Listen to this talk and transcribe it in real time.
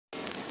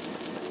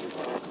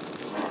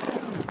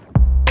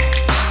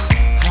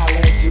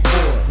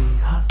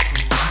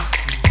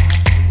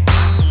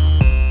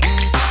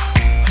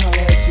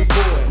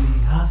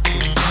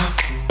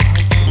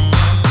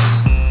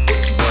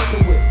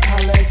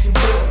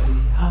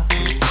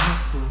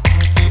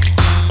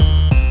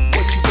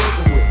What you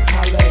working with?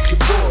 Holla at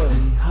your boy.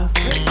 I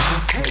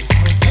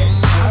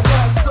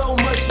got so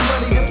much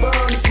money to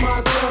burn, it's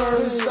my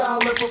turn. Style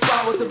and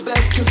profile with the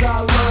best, cause I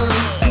learned.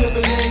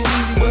 Slipping ain't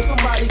easy, but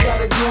somebody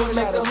gotta do it.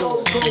 Make the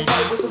hoes go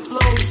right with the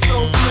flow, it's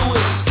so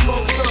fluid.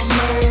 Smoke some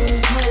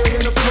man, higher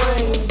than a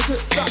plane.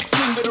 Tip top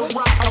king of the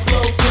rock, I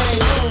blow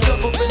game.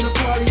 Step up in the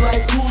party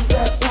like who's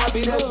that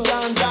poppy? That's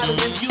Don Dada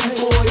than you,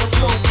 boy, I'm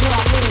so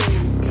cocky.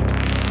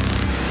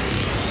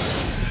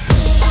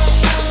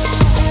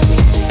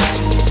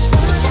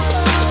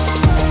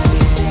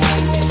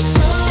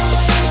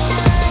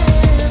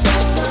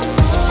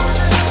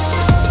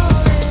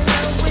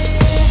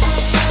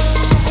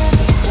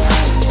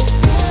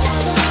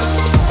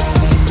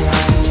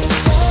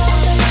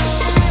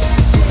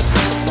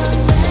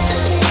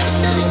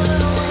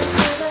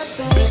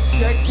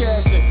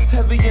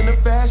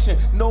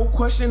 No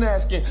question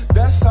asking,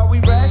 that's how we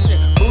ration.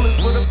 Bullets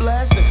with a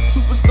blasting,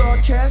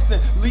 superstar casting,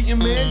 leading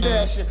man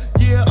dashing.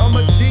 Yeah, I'm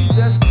a G,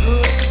 that's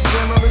good.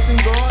 Glamorous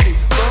and gaudy,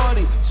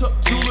 Chuck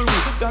jewelry,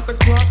 got the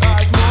croc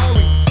eyes,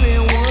 Maury.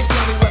 Saying one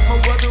sunny, like my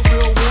weather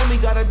real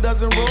warmy. Got a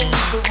dozen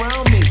roses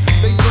around me,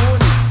 they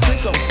thorny.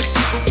 Stick 'em,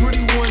 keep a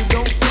pretty one,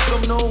 don't pick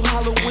 'em. No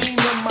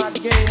Halloween in my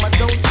game.